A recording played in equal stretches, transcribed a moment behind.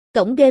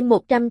Cổng game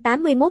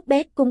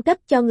 181bet cung cấp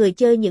cho người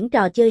chơi những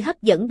trò chơi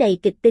hấp dẫn đầy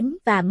kịch tính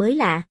và mới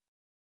lạ.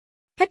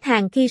 Khách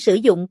hàng khi sử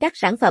dụng các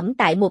sản phẩm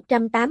tại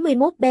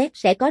 181bet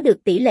sẽ có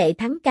được tỷ lệ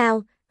thắng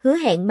cao, hứa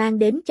hẹn mang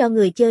đến cho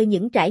người chơi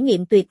những trải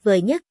nghiệm tuyệt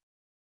vời nhất.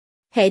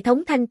 Hệ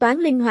thống thanh toán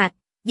linh hoạt,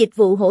 dịch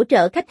vụ hỗ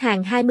trợ khách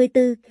hàng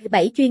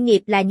 24/7 chuyên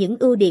nghiệp là những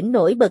ưu điểm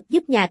nổi bật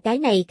giúp nhà cái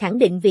này khẳng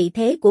định vị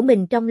thế của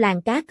mình trong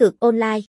làng cá cược online.